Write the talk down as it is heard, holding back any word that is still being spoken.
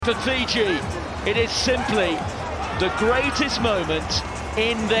For Fiji, it is simply the greatest moment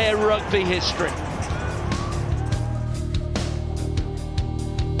in their rugby history.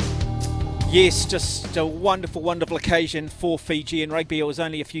 Yes, just a wonderful, wonderful occasion for Fiji and rugby. It was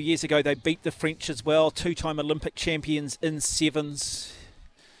only a few years ago they beat the French as well, two-time Olympic champions in sevens.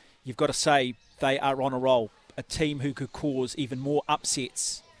 You've got to say they are on a roll, a team who could cause even more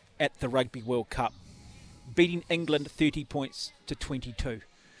upsets at the Rugby World Cup, beating England 30 points to 22.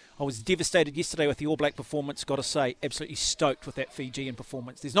 I was devastated yesterday with the All Black performance, got to say, absolutely stoked with that Fijian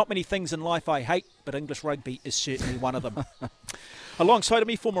performance. There's not many things in life I hate, but English rugby is certainly one of them. Alongside of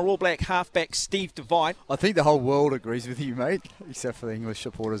me, former All Black halfback Steve Devine. I think the whole world agrees with you, mate, except for the English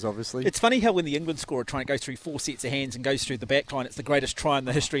supporters, obviously. It's funny how when the England scorer trying to go through four sets of hands and goes through the back line, it's the greatest try in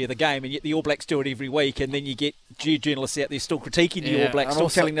the history of the game, and yet the All Blacks do it every week, and then you get journalists out there still critiquing the All Blacks, still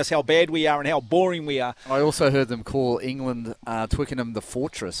telling us how bad we are and how boring we are. I also heard them call England, Twickenham the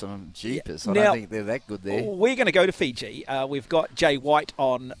fortress. Jeepers, I don't think they're that good there. We're going to go to Fiji. We've got Jay White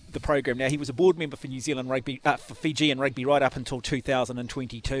on the program now. He was a board member for New Zealand rugby, for Fijian rugby right up until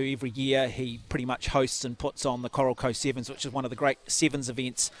 2022. Every year he pretty much hosts and puts on the Coral Coast Sevens, which is one of the great sevens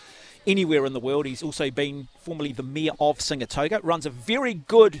events anywhere in the world. He's also been formerly the mayor of Singatoka, runs a very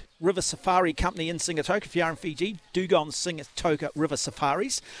good river safari company in Singatoka. If you are in Fiji, do go on Singatoka River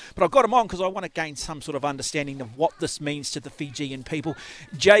Safaris. But I've got him on because I want to gain some sort of understanding of what this means to the Fijian people.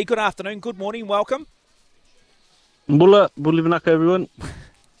 Jay, good afternoon, good morning, welcome. Bula Vinaka, everyone.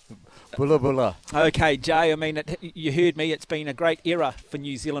 Bula bula. Okay, Jay, I mean, you heard me, it's been a great era for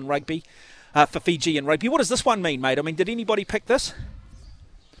New Zealand rugby, for Fijian rugby. What does this one mean, mate? I mean, did anybody pick this?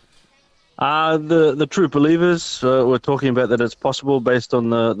 The true believers were talking about that it's possible based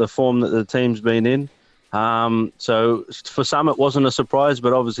on the form that the team's been in. So for some it wasn't a surprise,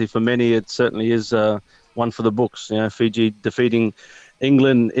 but obviously for many it certainly is one for the books. You know, Fiji defeating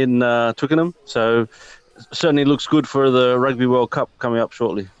England in Twickenham. So certainly looks good for the Rugby World Cup coming up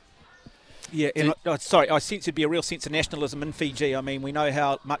shortly. Yeah, and I sense it'd be a real sense of nationalism in Fiji. I mean, we know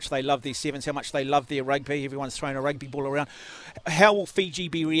how much they love their sevens, how much they love their rugby. Everyone's throwing a rugby ball around. How will Fiji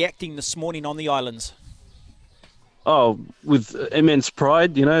be reacting this morning on the islands? Oh, with immense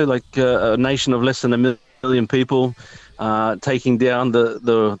pride, you know, like a nation of less than a million people taking down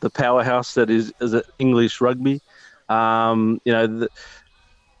the powerhouse that is English rugby. You know,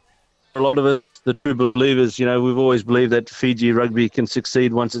 a lot of it, the true believers, you know, we've always believed that Fiji rugby can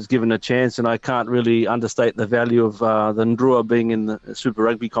succeed once it's given a chance, and I can't really understate the value of the Ndrua being in the Super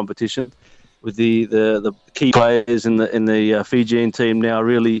Rugby competition, with the key players in the Fijian team now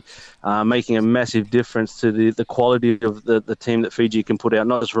really making a massive difference to the quality of the team that Fiji can put out,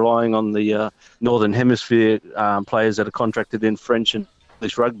 not just relying on the Northern Hemisphere players that are contracted in French and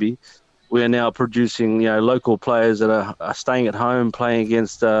English rugby. We are now producing, you know, local players that are staying at home, playing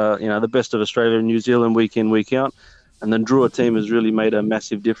against, you know, the best of Australia and New Zealand week in, week out. And the Ndrua team has really made a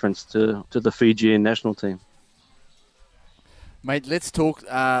massive difference to the Fijian national team. Mate, let's talk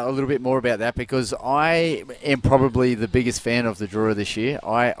a little bit more about that, because I am probably the biggest fan of the Drua this year.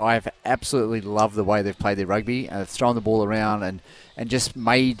 I've absolutely loved the way they've played their rugby, and thrown the ball around and just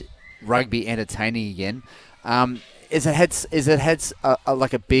made rugby entertaining again. Is it had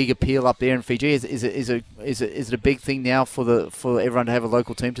like a big appeal up there in Fiji? Is it a big thing now for everyone to have a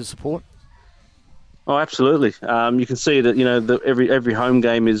local team to support? Oh, absolutely. You can see that, you know, every home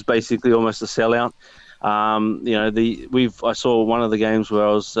game is basically almost a sellout. You know, I saw one of the games where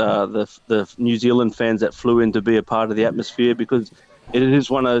I was the New Zealand fans that flew in to be a part of the atmosphere, because it is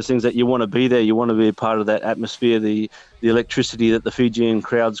one of those things that you want to be there. You want to be a part of that atmosphere, the electricity that the Fijian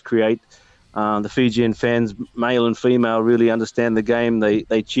crowds create. The Fijian fans, male and female, really understand the game.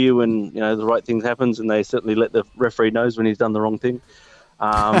 They cheer when, you know, the right thing happens, and they certainly let the referee knows when he's done the wrong thing.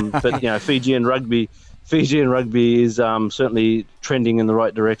 But you know, Fijian rugby is certainly trending in the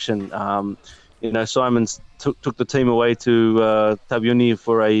right direction. You know, Simon took the team away to Tabiuni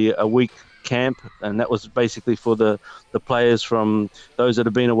for a week camp, and that was basically for the players from those that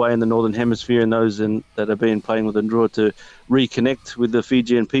have been away in the Northern Hemisphere and those that have been playing with Ndrua to reconnect with the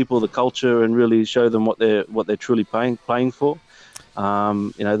Fijian people, the culture, and really show them what they're truly playing for.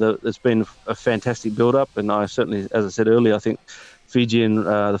 You know, there's been a fantastic build-up, and I certainly, as I said earlier, I think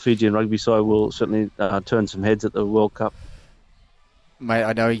the Fijian rugby side will certainly turn some heads at the World Cup. Mate,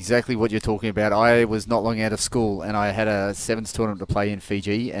 I know exactly what you're talking about. I was not long out of school, and I had a sevens tournament to play in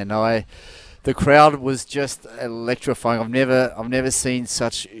Fiji, and the crowd was just electrifying. I've never seen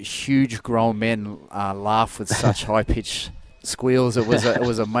such huge grown men laugh with such high pitched squeals. It was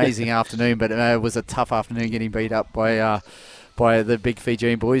an amazing afternoon, but it was a tough afternoon getting beat up by by the big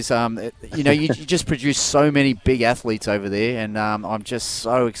Fijian boys. You just produce so many big athletes over there, and I'm just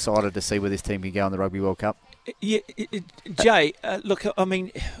so excited to see where this team can go in the Rugby World Cup. Yeah, Jay, look, I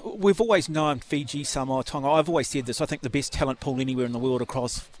mean, we've always known Fiji, Samoa, Tonga. I've always said this. I think the best talent pool anywhere in the world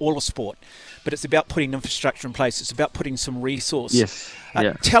across all of sport. But it's about putting infrastructure in place. It's about putting some resource. Yes.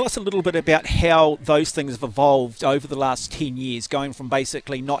 Yeah. Tell us a little bit about how those things have evolved over the last 10 years, going from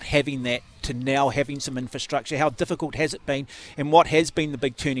basically not having that to now having some infrastructure. How difficult has it been, and what has been the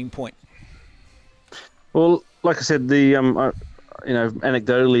big turning point? Well, like I said,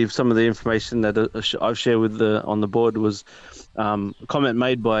 anecdotally, some of the information that I've shared with on the board was a comment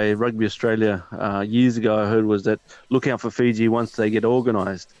made by Rugby Australia years ago. I heard was that look out for Fiji once they get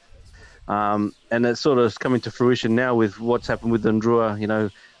organised, and it's sort of coming to fruition now with what's happened with the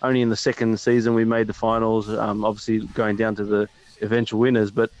Ndrua. Only in the second season we made the finals. Obviously going down to the eventual winners,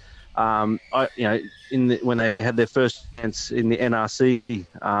 but when they had their first chance in the NRC,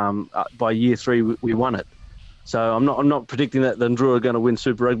 by year 3 we won it. So I'm not predicting that the Ndrua are going to win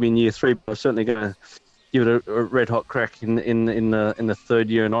Super Rugby in year 3, but I'm certainly going to give it a red hot crack in the third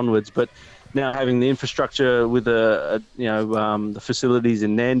year and onwards. But now having the infrastructure with the facilities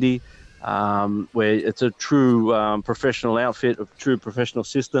in Nandi, where it's a true professional outfit, a true professional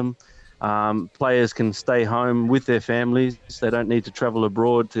system. Players can stay home with their families. They don't need to travel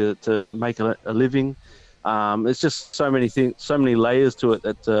abroad to make a living. It's just so many things, so many layers to it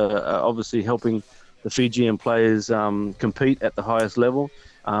that are obviously helping the Fijian players compete at the highest level.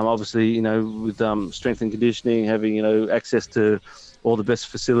 Obviously, with strength and conditioning, having, access to all the best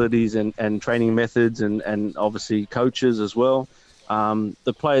facilities and training methods and obviously coaches as well.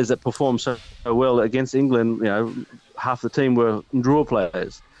 The players that performed so well against England, half the team were Ndrua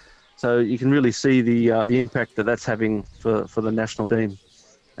players. So you can really see the impact that's having for the national team.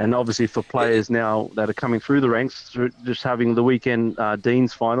 And obviously for players now that are coming through the ranks, through just having the weekend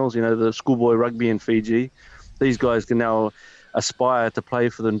Dean's finals, the schoolboy rugby in Fiji, these guys can now aspire to play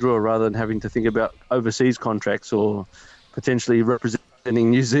for the Ndrua rather than having to think about overseas contracts or potentially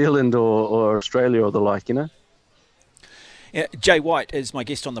representing New Zealand or Australia or the like, Jay White is my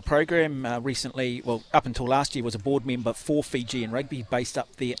guest on the program. Recently, up until last year, was a board member for Fijian Rugby, based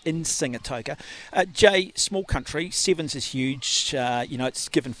up there in Singatoka. Jay, small country, sevens is huge. It's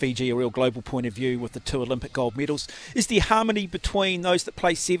given Fiji a real global point of view with the 2 Olympic gold medals. Is there harmony between those that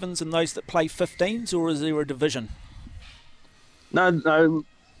play sevens and those that play 15s, or is there a division? No. The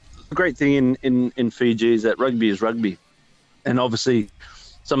great thing in Fiji is that rugby is rugby, and obviously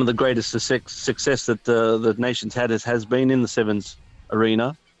some of the greatest success that the nation's had has been in the sevens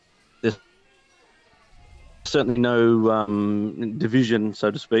arena. There's certainly no division,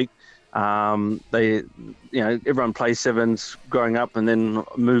 so to speak. Everyone plays sevens growing up and then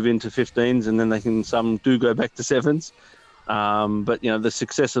move into 15s, and then some do go back to sevens. But the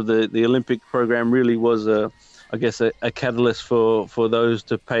success of the Olympic program really was a catalyst for those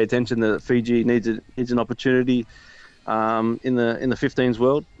to pay attention that Fiji needs an opportunity in the 15s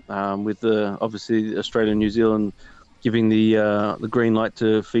world, with obviously Australia and New Zealand giving the green light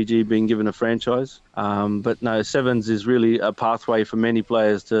to Fiji being given a franchise. But no, sevens is really a pathway for many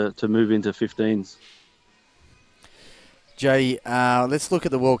players to move into 15s. Jay, let's look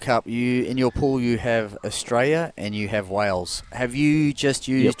at the World Cup. In your pool you have Australia and you have Wales. Have you just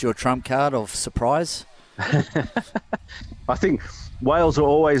used your trump card of surprise? I think Wales are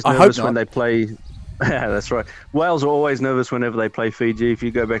always nervous when they play. Yeah, that's right. Wales are always nervous whenever they play Fiji. If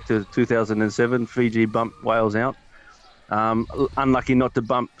you go back to 2007, Fiji bumped Wales out. Unlucky not to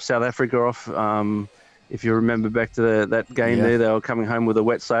bump South Africa off. If you remember back to that game there, they were coming home with a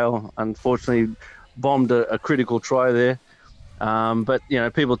wet sail. Unfortunately, bombed a critical try there. But,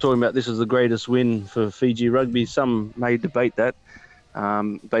 people talking about this as the greatest win for Fiji rugby. Some may debate that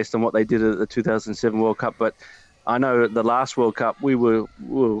based on what they did at the 2007 World Cup. But I know at the last World Cup, we were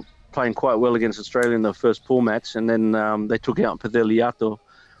playing quite well against Australia in the first pool match, and then they took out Pedeliato,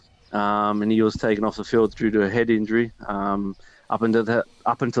 and he was taken off the field due to a head injury. Up until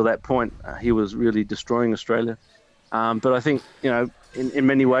that point, he was really destroying Australia. But I think, in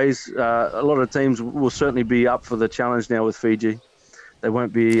many ways, a lot of teams will certainly be up for the challenge now with Fiji. They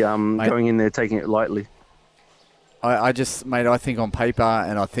won't be going in there taking it lightly. I think on paper,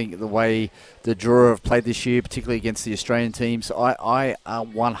 and I think the way the Drua have played this year, particularly against the Australian teams, I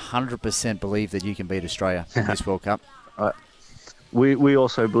 100% believe that you can beat Australia in this World Cup. We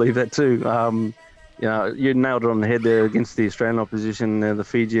also believe that too. You nailed it on the head there against the Australian opposition. The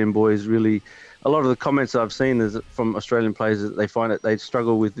Fijian boys really, a lot of the comments I've seen is from Australian players that they find that they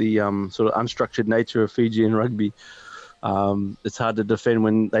struggle with the sort of unstructured nature of Fijian rugby. It's hard to defend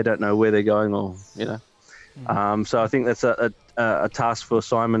when they don't know where they're going, or So I think that's a task for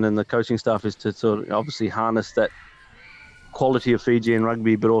Simon and the coaching staff, is to sort of obviously harness that quality of Fijian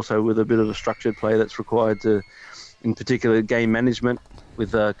rugby, but also with a bit of a structured play that's required to, in particular, game management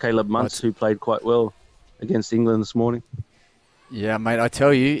with Caleb Muntz, who played quite well against England this morning. Yeah, mate, I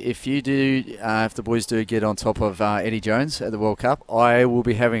tell you, if the boys do get on top of Eddie Jones at the World Cup, I will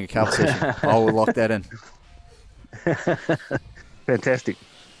be having a cup session. I will lock that in. Fantastic.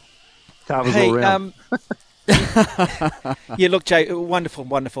 Carvers all round. Yeah, look, Jay, wonderful.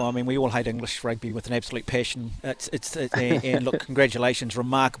 I mean, we all hate English rugby with an absolute passion. And look, congratulations,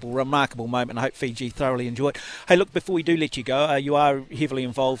 remarkable moment. I hope Fiji thoroughly enjoy it. Hey, look, before we do let you go, you are heavily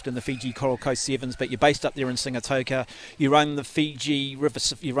involved in the Fiji Coral Coast Sevens, but you're based up there in Singatoka. You run the Fiji River,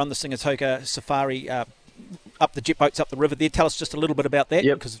 you run the Singatoka Safari up the jet boats up the river there. Tell us just a little bit about that,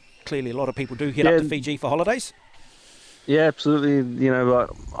 because clearly a lot of people do head up to Fiji for holidays. Yeah, absolutely. You know,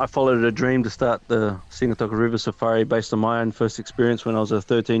 I followed a dream to start the Singatoka River Safari based on my own first experience when I was a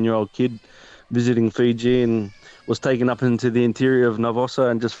 13-year-old kid visiting Fiji, and was taken up into the interior of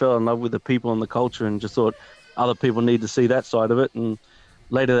Navosa and just fell in love with the people and the culture, and just thought other people need to see that side of it. And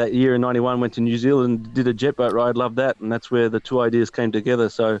later that year in 91, went to New Zealand, did a jet boat ride, loved that, and that's where the two ideas came together.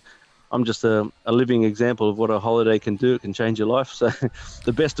 So I'm just a living example of what a holiday can do. It can change your life. So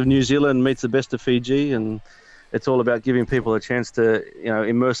the best of New Zealand meets the best of Fiji, and it's all about giving people a chance to,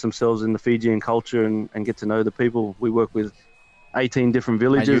 immerse themselves in the Fijian culture and get to know the people. We work with 18 different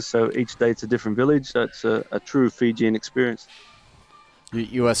villages, so each day it's a different village. So it's a true Fijian experience.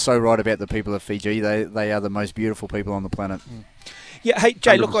 You are so right about the people of Fiji. They are the most beautiful people on the planet. Yeah, hey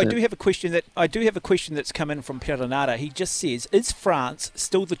Jay, 100%. look, I do have a question that's come in from Piranada. He just says, is France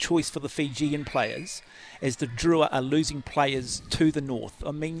still the choice for the Fijian players, as the Drua are losing players to the north? I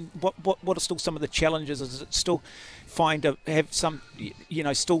mean, what are still some of the challenges? Is it still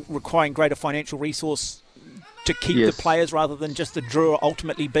still requiring greater financial resource to keep the players, rather than just the Drua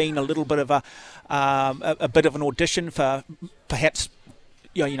ultimately being a little bit of a bit of an audition for perhaps,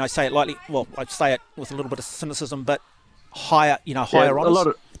 say it lightly, well, I'd say it with a little bit of cynicism, but higher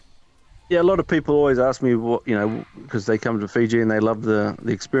honours? A lot of people always ask me what, because they come to Fiji and they love the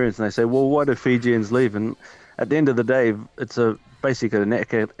experience, and they say, well, why do Fijians leave? And at the end of the day, it's basically an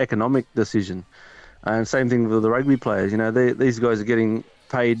economic decision. And same thing with the rugby players. These guys are getting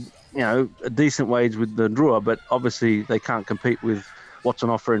paid, a decent wage with the Drua, but obviously they can't compete with what's on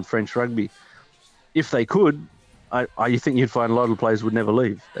offer in French rugby. If they could, you think you'd find a lot of players would never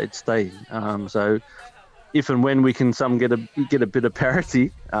leave. They'd stay. So if and when we can get a bit of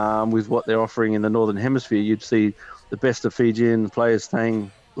parity with what they're offering in the Northern Hemisphere, you'd see the best of Fijian players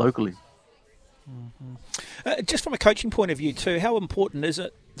staying locally. Mm-hmm. Just from a coaching point of view too, how important is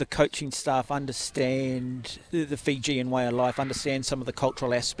it the coaching staff understand the Fijian way of life, understand some of the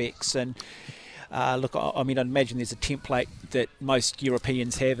cultural aspects? And look, I mean, I'd imagine there's a template that most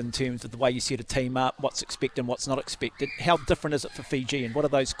Europeans have in terms of the way you set a team up, what's expected and what's not expected. How different is it for Fiji, and what are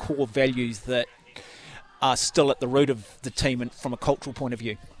those core values that are still at the root of the team and from a cultural point of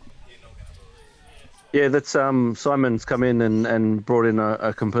view? Yeah, that's Simon's come in and brought in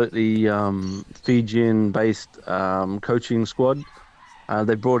a completely Fijian-based coaching squad.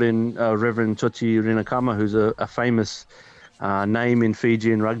 They brought in Reverend Chochi Rinakama, who's a famous name in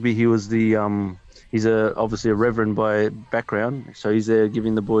Fijian rugby. He was he's obviously a reverend by background, so he's there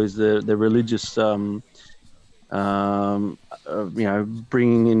giving the boys the religious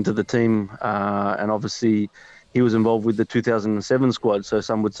bringing into the team, and obviously he was involved with the 2007 squad, so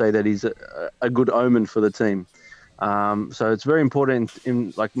some would say that he's a good omen for the team. So it's very important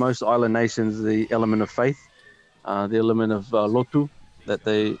in like most island nations, the element of faith, the element of lotu that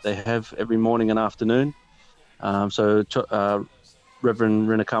they have every morning and afternoon. So Reverend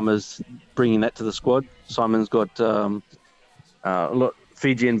Rinakama's bringing that to the squad. Simon's got a lot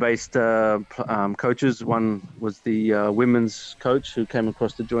Fijian-based coaches. One was the women's coach who came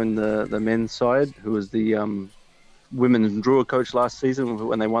across to join the men's side, who was the women's Drua coach last season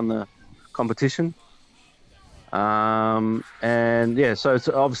when they won the competition. So it's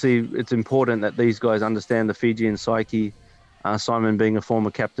obviously it's important that these guys understand the Fijian psyche. Simon being a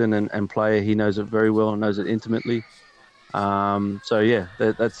former captain and player, he knows it very well and knows it intimately. I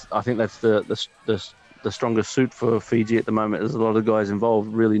think that's the strongest suit for Fiji at the moment. There's a lot of guys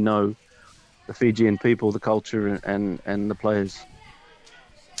involved really know the Fijian people, the culture, and the players.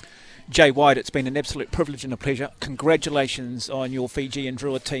 Jay White, it's been an absolute privilege and a pleasure. Congratulations on your Fiji and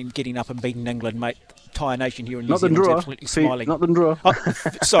Drua team getting up and beating England, mate. Entire nation here in New Zealand is absolutely smiling. Not the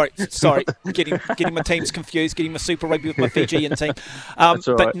Drua. Sorry, getting my teams confused, getting my Super Rugby with my Fijian team. That's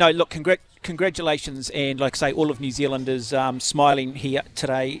all right. But no, look, congratulations, and like I say, all of New Zealanders smiling here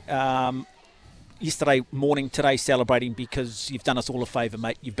today. yesterday morning, today celebrating because you've done us all a favour,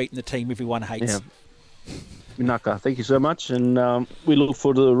 mate. You've beaten the team everyone hates. Yeah. Minaka, thank you so much, and we look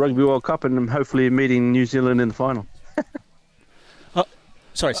forward to the Rugby World Cup and hopefully meeting New Zealand in the final.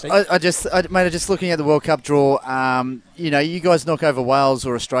 Sorry, Steve. I just looking at the World Cup draw, you guys knock over Wales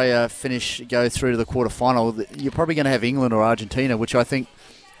or Australia, go through to the quarter-final, you're probably going to have England or Argentina, which I think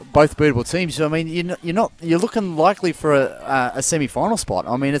both beatable teams. So, I mean, you're looking likely for a semi-final spot.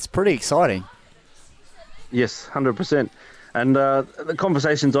 I mean, it's pretty exciting. Yes, 100%. And the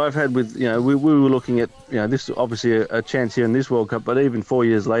conversations I've had with, we were looking at, this is obviously a chance here in this World Cup, but even 4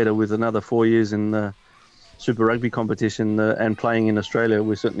 years later with another 4 years in the Super Rugby competition and playing in Australia,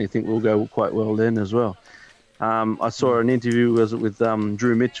 we certainly think we'll go quite well then as well. I saw an interview with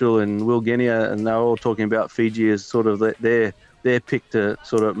Drew Mitchell and Will Genia, and they were all talking about Fiji as sort of their pick to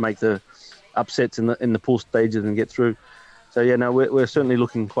sort of make the upsets in the pool stages and get through. So yeah, no, we're certainly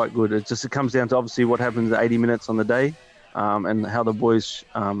looking quite good. It comes down to obviously what happens at 80 minutes on the day, and how the boys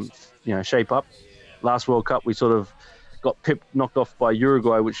shape up. Last World Cup we sort of got knocked off by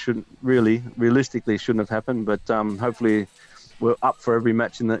Uruguay, which realistically shouldn't have happened. But hopefully we're up for every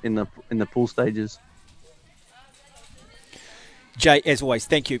match in the pool stages. Jay, as always,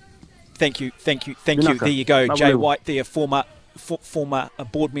 thank you. There you go, Lovely. Jay White, there, former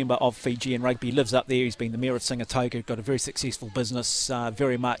board member of Fiji and Rugby, lives up there. He's been the mayor of Singatoga, got a very successful business,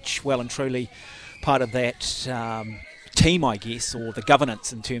 very much well and truly part of that team, I guess, or the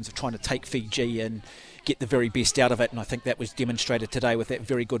governance in terms of trying to take Fiji and get the very best out of it. And I think that was demonstrated today with that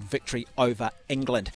very good victory over England.